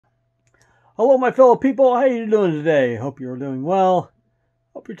Hello, my fellow people. How you doing today? Hope you're doing well.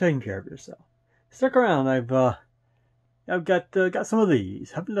 Hope you're taking care of yourself. Stick around. I've got some of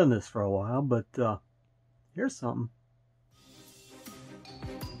these. Haven't done this for a while, but here's something.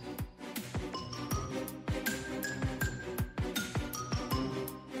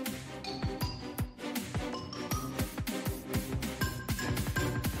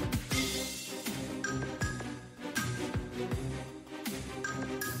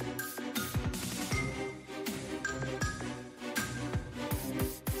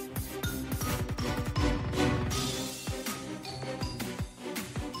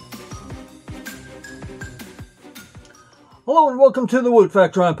 Hello and welcome to the Woot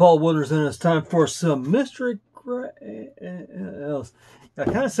Factor. I'm Paul Wooters, and it's time for some mystery Grails. I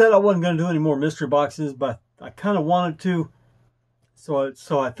kind of said I wasn't going to do any more mystery boxes, but I kind of wanted to. So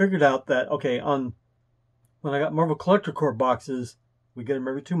I figured out that, okay, when I got Marvel Collector Corps boxes, we get them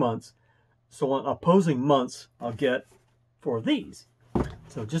every 2 months. So on opposing months, I'll get 4 of these.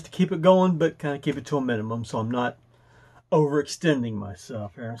 So just to keep it going, but kind of keep it to a minimum, so I'm not overextending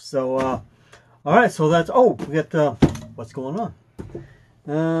myself here. So, all right, so that's, we got what's going on.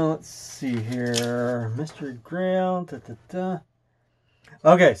 Let's see here. Mystery Grail.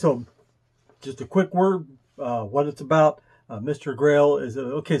 Okay, so just a quick word what it's about. Mystery Grail is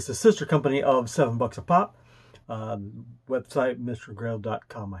it's a sister company of $7 a pop. Website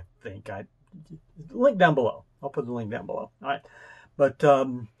mysterygrail.com. I think link down below. I'll put the link down below. All right, but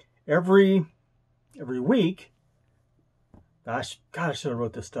every week. God, I should have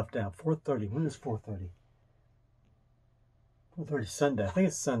wrote this stuff down. 4:30. When is 4:30? 4:30 Sunday. I think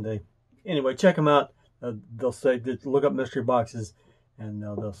it's Sunday. Anyway, check them out. They'll say, look up mystery boxes, and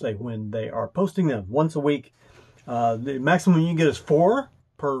they'll say when they are posting them once a week. The maximum you can get is 4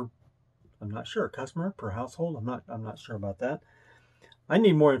 per. I'm not sure, customer per household. I'm not sure about that. I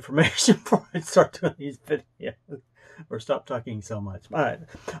need more information before I start doing these videos or stop talking so much. All right.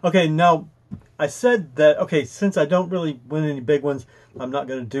 Okay. Now, I said that, okay, since I don't really win any big ones, I'm not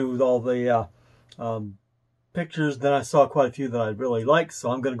going to do all the pictures. Then I saw quite a few that I really like,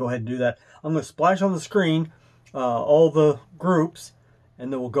 so I'm going to go ahead and do that. I'm going to splash on the screen all the groups,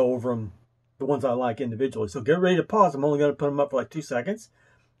 and then we'll go over them, the ones I like individually. So get ready to pause. I'm only going to put them up for like 2 seconds.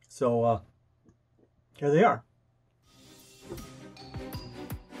 So here they are.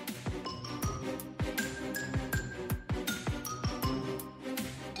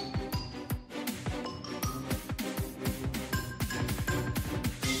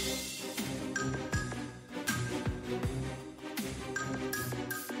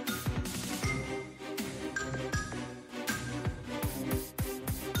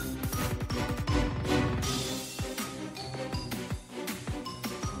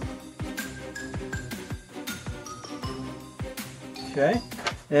 Okay,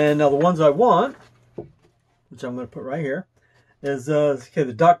 and now the ones I want, which I'm going to put right here, is okay,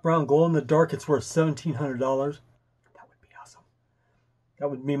 the Doc Brown Glow in the Dark. It's worth $1,700. That would be awesome. That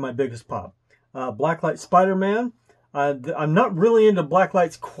would be my biggest pop. Blacklight Spider-Man. I'm not really into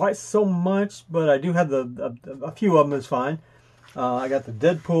Blacklights quite so much, but I do have a few of them is fine. I got the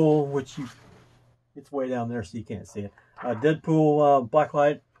Deadpool, which it's way down there so you can't see it. Deadpool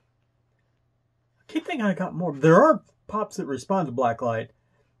Blacklight. I keep thinking I got more. There are pops that respond to blacklight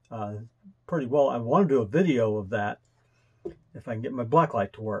pretty well. I want to do a video of that if I can get my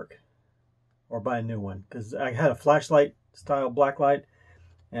blacklight to work or buy a new one, because I had a flashlight style blacklight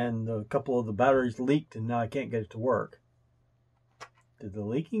and a couple of the batteries leaked and now I can't get it to work. Did the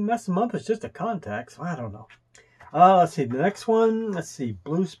leaking mess them up? It's just a contact, so I don't know. Let's see, the next one, let's see,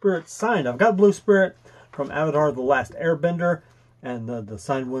 Blue Spirit signed. I've got Blue Spirit from Avatar: The Last Airbender, and the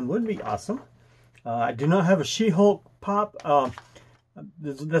signed one would be awesome. I do not have a She-Hulk pop.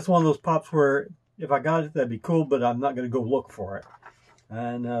 That's one of those pops where if I got it, that'd be cool, but I'm not going to go look for it.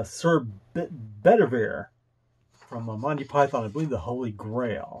 And Sir Bedivere from Monty Python, I believe the Holy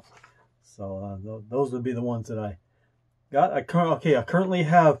Grail. So those would be the ones that I got. I currently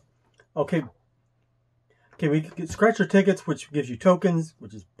have, we get scratcher tickets, which gives you tokens,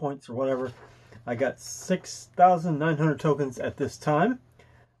 which is points or whatever. I got 6,900 tokens at this time.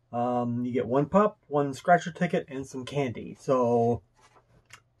 You get 1 pop, 1 scratcher ticket, and some candy. So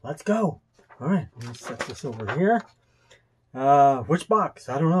let's go. All right, let me set this over here. Which box?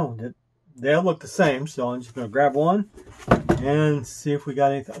 I don't know. They all look the same, so I'm just going to grab one and see if we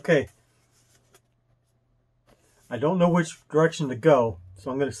got anything. Okay. I don't know which direction to go,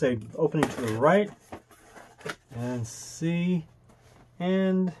 so I'm going to say opening to the right and see.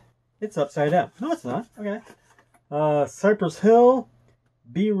 And it's upside down. No, it's not. Okay. Cypress Hill.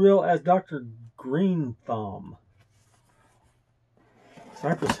 Be Real as Dr. Green Thumb.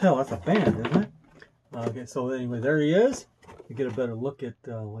 Cypress Hill, that's a band, isn't it? Okay, so anyway, there he is. You get a better look at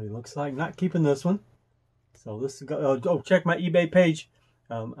what he looks like. Not keeping this one. So this is check my eBay page.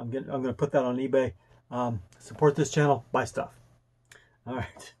 I'm going to put that on eBay. Support this channel. Buy stuff. All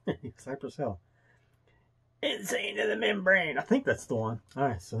right, Cypress Hill. Insane to the membrane. I think that's the one. All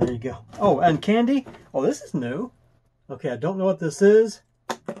right, so there you go. Oh, and candy. Oh, this is new. Okay, I don't know what this is.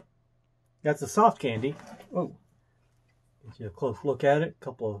 That's a soft candy. Oh, get you a close look at it. A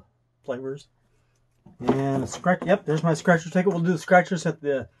couple of flavors. And a scratch. Yep, there's my scratcher ticket. We'll do the scratchers at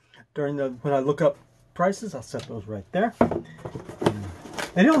the when I look up prices. I'll set those right there.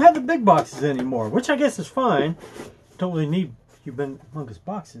 They don't have the big boxes anymore, which I guess is fine. Don't really need humongous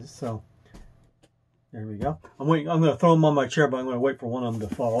boxes, so there we go. I'm waiting. I'm going to throw them on my chair, but I'm going to wait for one of them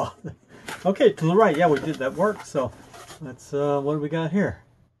to fall off. Okay, to the right. Yeah, we did that work. So let's. What do we got here?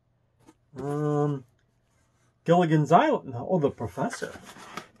 Gilligan's Island. Oh, the Professor.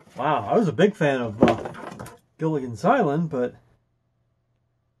 Wow, I was a big fan of Gilligan's Island, but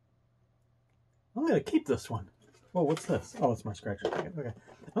I'm going to keep this one. Oh, what's this? Oh, it's my scratcher ticket. Okay,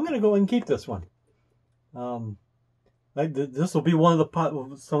 I'm going to go and keep this one. This will be one of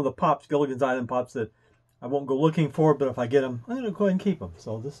some of the pops, Gilligan's Island pops, that I won't go looking for, but if I get them, I'm going to go ahead and keep them.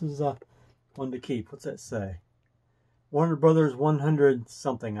 So this is one to keep. What's that say? Warner Brothers 100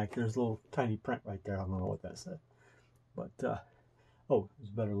 something. There's a little tiny print right there. I don't know what that said. But, oh, there's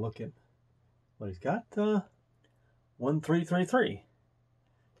a better look at what he's got. 1333.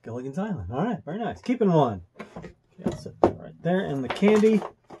 Gilligan's Island. All right, very nice. Keeping one. Yeah, I'll set that right there. And the candy.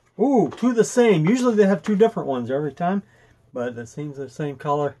 Ooh, two the same. Usually they have two different ones every time, but it seems the same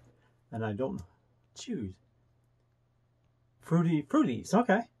color, and I don't choose. Fruities.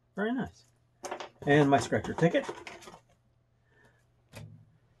 Okay, very nice. And my scratcher ticket.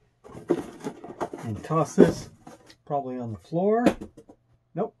 And toss this probably on the floor.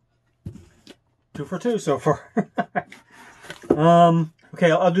 Nope. 2 for 2 so far. Okay,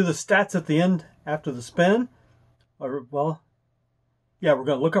 I'll do the stats at the end after the spin. Or, well, yeah, we're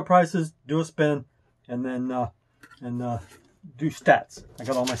going to look up prices, do a spin, and then do stats. I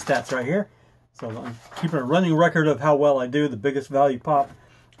got all my stats right here. So I'm keeping a running record of how well I do, the biggest value pop,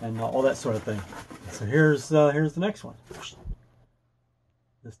 and all that sort of thing. So here's the next one.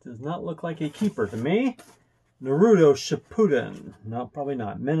 This does not look like a keeper to me. Naruto Shippuden. No, probably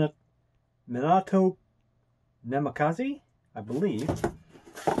not. Minato Namikaze, I believe.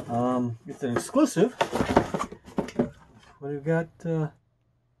 It's an exclusive. What do we got?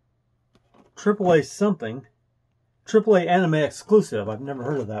 AAA something. AAA anime exclusive. I've never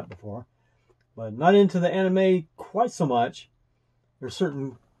heard of that before. But not into the anime quite so much. There's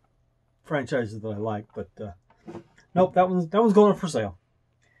certain franchises that I like, but nope, that one's going up for sale.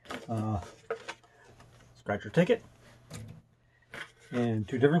 Scratcher ticket. And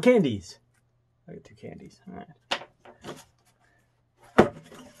 2 different candies. I got 2 candies. Alright.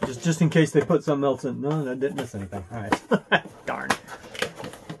 Just in case they put something else in. No, I didn't miss anything. Alright. Darn.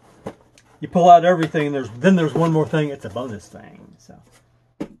 You pull out everything, and then there's one more thing. It's a bonus thing. So,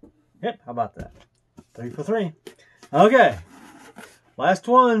 yep, how about that? 3 for 3. Okay. Last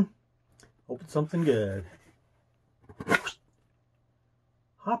one. Hope it's something good.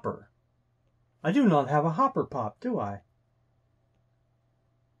 Hopper. I do not have a Hopper pop, do I?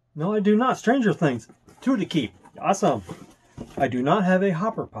 No, I do not. Stranger Things. 2 to keep. Awesome. I do not have a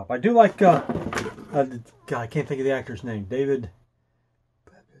Hopper pop. I do like, God, I can't think of the actor's name. David.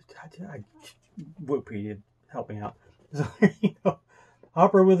 Woot, help me out. So, you know,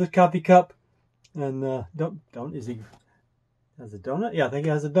 Hopper with his coffee cup. And, has he has a donut? Yeah, I think he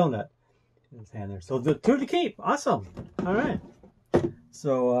has a donut in his hand there. So, the 2 to keep. Awesome. All right.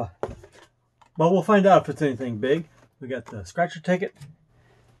 So, well, we'll find out if it's anything big. We got the scratcher ticket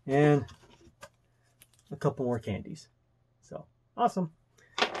and a couple more candies. So, awesome.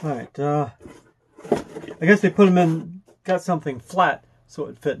 All right. I guess they put them in, got something flat so it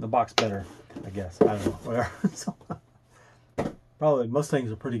would fit in the box better, I guess. I don't know. Whatever. So, probably most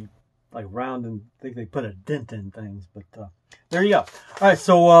things are pretty like round, and I think they put a dent in things. But there you go. All right.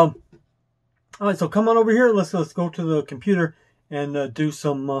 So, so come on over here. Let's go to the computer and do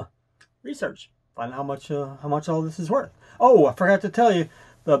some research. Find out how much all this is worth. Oh, I forgot to tell you,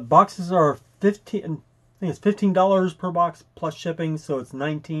 the boxes are I think it's $15 per box plus shipping, so it's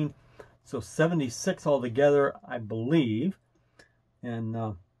 $19, so $76 altogether, I believe.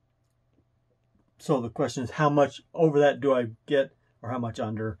 And so the question is, how much over that do I get, or how much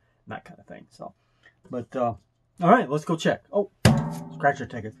under, and that kind of thing. So, but all right, let's go check. Oh, scratcher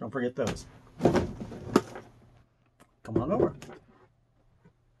tickets, don't forget those. Come on over.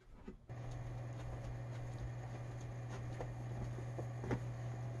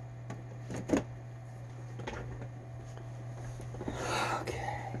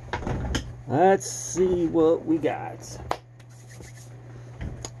 Let's see what we got.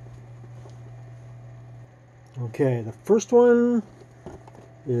 Okay, the first one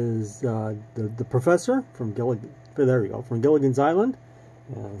is the professor from Gilligan. There we go, from Gilligan's Island.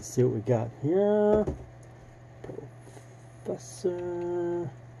 Let's see what we got here. Professor.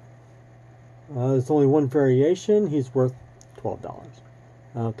 There's only one variation. He's worth $12.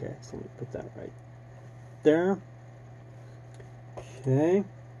 Okay, so let me put that right there. Okay.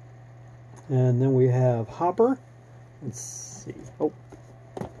 And then we have Hopper. Let's see. Oh,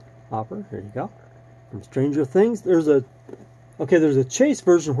 Hopper. Here you go. From Stranger Things. There's a Chase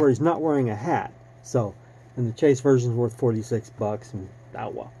version where he's not wearing a hat. So, and the Chase version is worth $46. And oh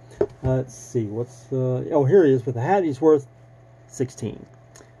well. Let's see. What's the? Oh, here he is with the hat. He's worth $16.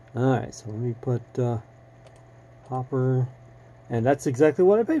 All right. So let me put Hopper, and that's exactly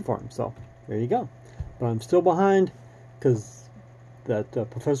what I paid for him. So there you go. But I'm still behind because that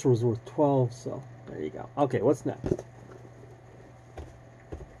professor was worth 12. So there you go. Okay. What's next?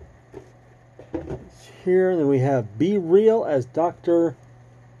 Here, then we have Be Real as Dr.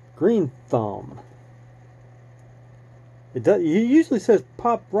 Green Thumb. It usually says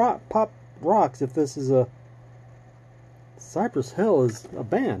Pop Rocks if this is a Cypress Hill is a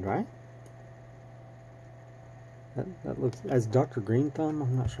band, right? That looks as Dr. Green Thumb.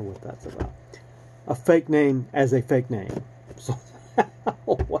 I'm not sure what that's about. A fake name as a fake name. So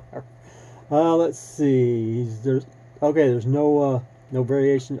whatever. Let's see. There's no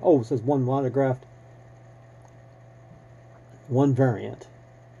variation. Oh, it says one monographed. One variant,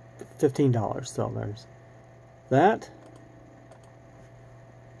 $15. So there's that.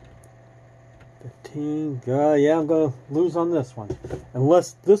 15. Yeah, I'm gonna lose on this one,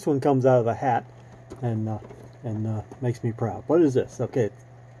 unless this one comes out of the hat and makes me proud. What is this? Okay,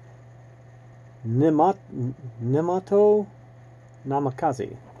 Nemato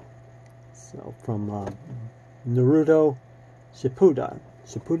Namikaze. So from Naruto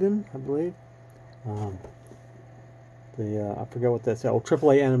Shippuden, I believe. I forget what that's. Oh,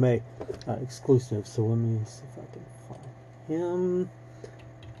 AAA anime exclusive. So let me see if I can find him.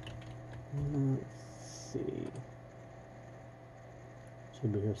 Let's see.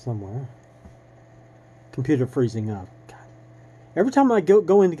 Should be here somewhere. Computer freezing up. God. Every time I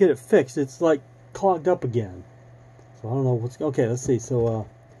go in to get it fixed, it's like clogged up again. So I don't know what's. Okay, let's see. So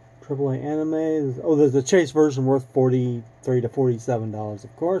AAA anime. Oh, there's a Chase version worth $43 to $47,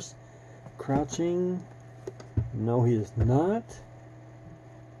 of course. Crouching. No, he is not.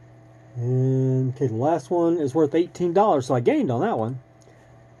 And okay, the last one is worth $18, so I gained on that one.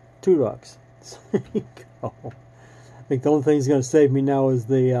 $2. So there you go. I think the only thing that's going to save me now is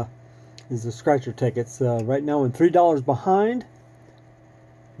the scratcher tickets. Right now I'm $3 behind.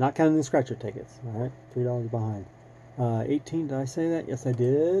 Not counting the scratcher tickets. All right, $3 behind. 18. Did I say that? Yes, I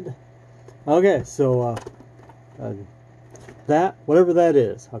did. Okay, so that whatever that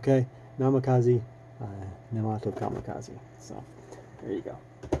is. Okay, Namikaze. Nemato Kamikaze. So there you go.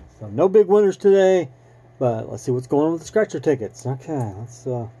 So no big winners today, but let's see what's going on with the scratcher tickets. Okay, let's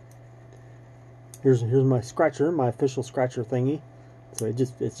here's my scratcher, my official scratcher thingy. So it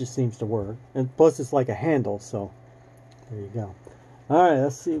just seems to work, and plus it's like a handle. So there you go. All right,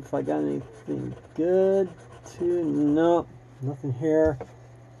 let's see if I got anything good. Nope, nothing here.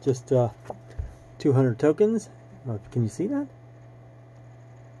 Just 200 tokens. Oh, can you see that?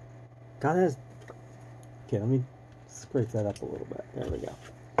 God has. Okay, let me scrape that up a little bit. There we go.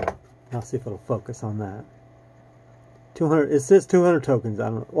 I'll see if it'll focus on that. 200. It says 200 tokens. I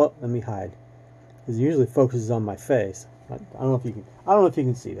don't know. Well, let me hide, because it usually focuses on my face. I don't know if you can. I don't know if you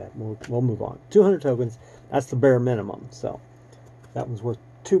can see that. We'll move on. 200 tokens. That's the bare minimum. So that one's worth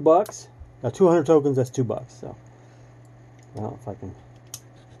 $2. Now 200 tokens. That's $2. So I don't know if I can.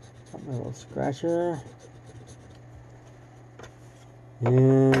 Got my little scratcher.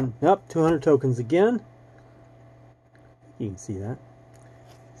 And yep, 200 tokens again. You can see that.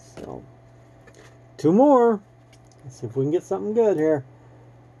 So, 2 more. Let's see if we can get something good here.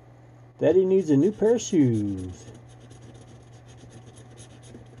 Daddy needs a new pair of shoes.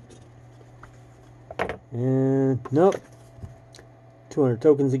 And nope. 200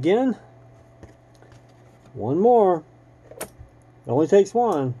 tokens again. 1 more. It only takes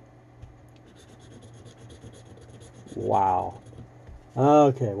 1. Wow.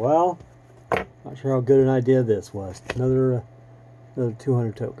 Okay, well, not sure how good an idea this was. Another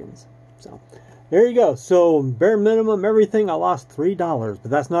 200 tokens. So there you go. So bare minimum, everything, I lost $3,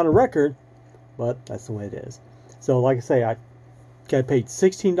 but that's not a record, but that's the way it is. So like I say, I paid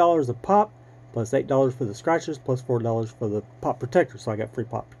 $16 a pop, plus $8 for the scratchers, plus $4 for the pop protectors. So I got free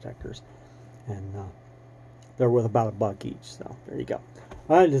pop protectors, and they're worth about $1 each. So there you go.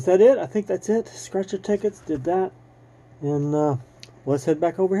 All right, is that it? I think that's it. Scratcher tickets, did that. And let's head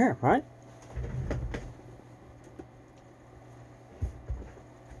back over here, all right?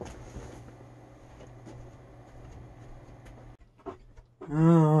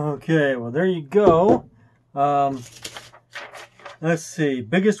 Okay, well, there you go. Let's see,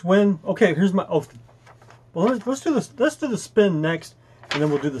 biggest win. Okay, here's my, oh, well, let's do this. Let's do the spin next, and then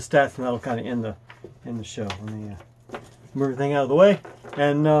we'll do the stats, and that'll kind of end the show. Let me move everything out of the way,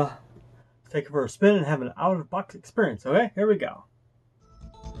 and take it for a spin and have an out-of-box experience. Okay, here we go.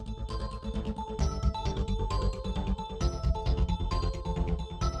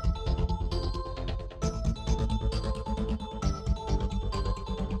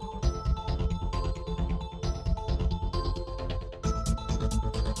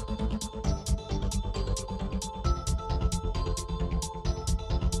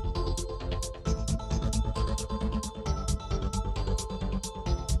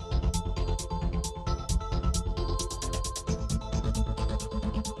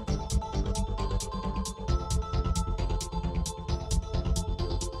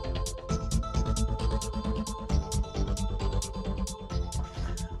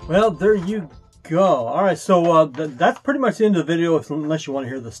 Well, there you go. All right, so that's pretty much the end of the video, unless you want to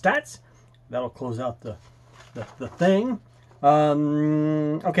hear the stats. That'll close out the thing.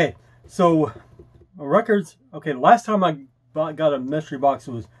 Okay, so records. Okay, last time I got a mystery box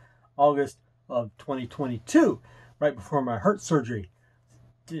was August of 2022, right before my heart surgery.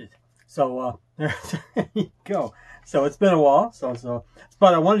 So there you go. So it's been a while.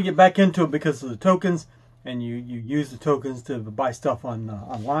 But I wanted to get back into it because of the tokens. And you use the tokens to buy stuff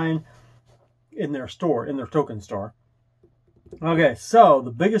online in their store, in their token store. Okay, so the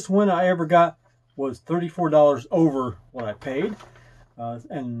biggest win I ever got was $34 over what I paid.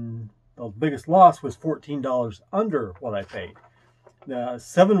 And the biggest loss was $14 under what I paid.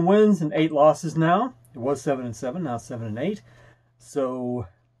 7 wins and 8 losses now. It was 7 and 7, now 7 and 8. So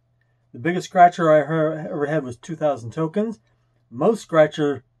the biggest scratcher I ever had was 2,000 tokens. Most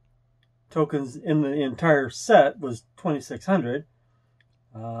scratcher tokens in the entire set was 2,600.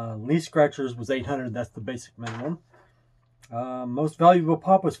 Least scratchers was 800. That's the basic minimum. Most valuable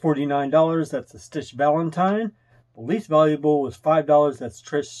pop was $49. That's a Stitch Valentine. The least valuable was $5. That's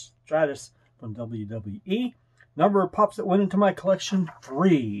Trish Stratus from WWE. Number of pops that went into my collection,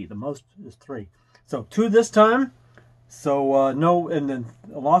 3. The most is 3. So 2 this time. So no, and then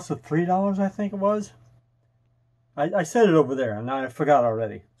a loss of $3, I think it was. I said it over there, and I forgot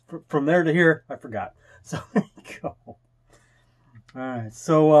already. From there to here, I forgot. So there you go. All right.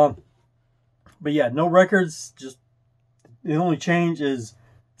 So, but yeah, no records. Just the only change is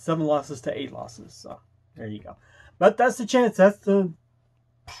 7 losses to 8 losses. So there you go. But that's the chance. That's the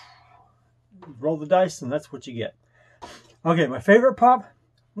roll the dice, and that's what you get. Okay, my favorite pop.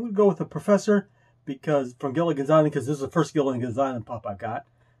 I'm gonna go with the Professor from Gilligan's Island because this is the first Gilligan's Island pop I got.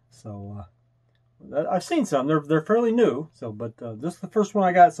 So. I've seen some. They're fairly new. So, but this is the first one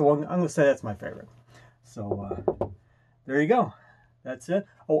I got. So I'm going to say that's my favorite. So there you go. That's it.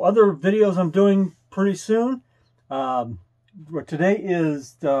 Oh, other videos I'm doing pretty soon. Today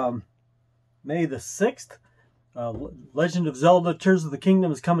is May the 6th. Legend of Zelda: Tears of the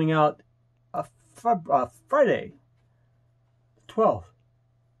Kingdom is coming out Friday, 12th.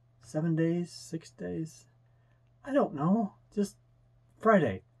 7 days, 6 days. I don't know. Just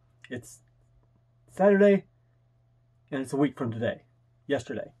Friday. It's Saturday, and it's a week from today.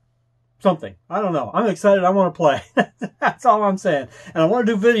 Yesterday. Something. I don't know. I'm excited. I want to play. That's all I'm saying. And I want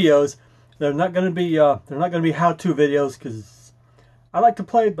to do videos. They're not going to be how-to videos because I like to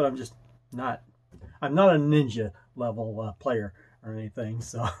play, but I'm not a ninja level player or anything.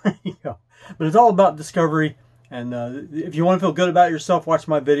 So there you go. But it's all about discovery. And if you want to feel good about yourself, watch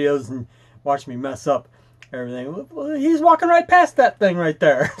my videos and watch me mess up everything. He's walking right past that thing right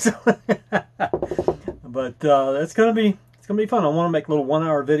there. So but it's gonna be fun. I want to make little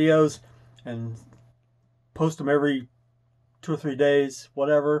 1-hour videos and post them every 2 or 3 days,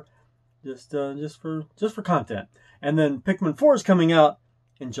 whatever, just for content. And then Pikmin 4 is coming out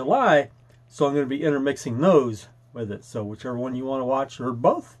in July, so I'm going to be intermixing those with it. So whichever one you want to watch, or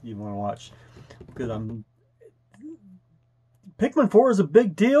both you want to watch, because Pikmin 4 is a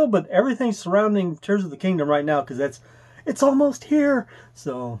big deal, but everything surrounding Tears of the Kingdom right now, because it's almost here.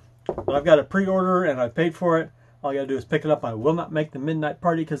 So, but I've got a pre-order and I paid for it. All I got to do is pick it up. I will not make the midnight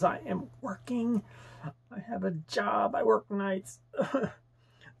party because I am working. I have a job. I work nights. But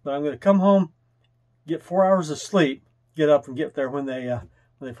I'm going to come home, get 4 hours of sleep, get up and get there when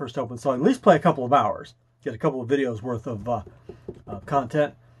they first open. So at least play a couple of hours, get a couple of videos worth of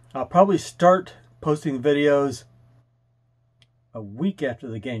content. I'll probably start posting videos a week after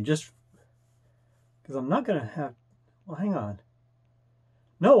the game, just because I'm not gonna have. Well, hang on.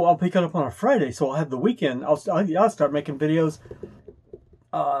 No, I'll pick it up on a Friday, so I'll have the weekend. I'll start making videos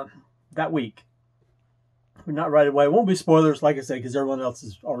that week. But not right away. It won't be spoilers, like I said, because everyone else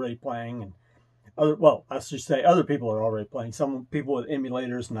is already playing, and I should say other people are already playing. Some people with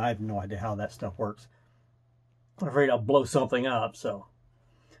emulators, and I have no idea how that stuff works. I'm afraid I'll blow something up. So,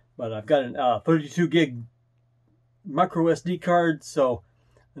 but I've got a 32 gig micro SD card. So,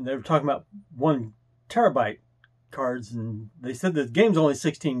 and they were talking about 1 terabyte cards, and they said the game's only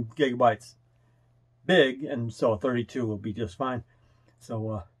 16 gigabytes big, and so a 32 will be just fine.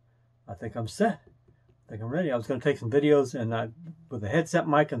 So I think I'm set. I think I'm ready. I was going to take some videos, and with the headset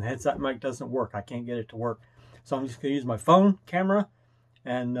mic, and the headset mic doesn't work. I can't get it to work, so I'm just going to use my phone camera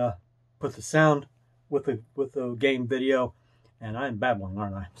and put the sound with the game video. And I'm babbling,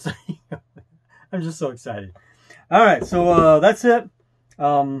 aren't I? So, I'm just so excited. All right, so that's it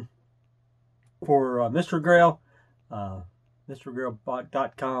for Mr. Grail.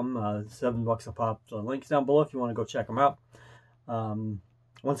 MrGrailBot.com, $7 a pop. So links down below if you want to go check them out.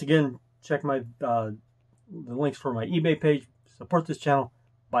 Once again, check my the links for my eBay page. Support this channel,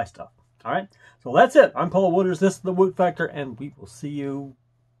 buy stuff. All right, so that's it. I'm Paul Wooters. This is the Woot Factor, and we will see you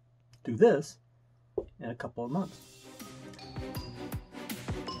do this in a couple of months.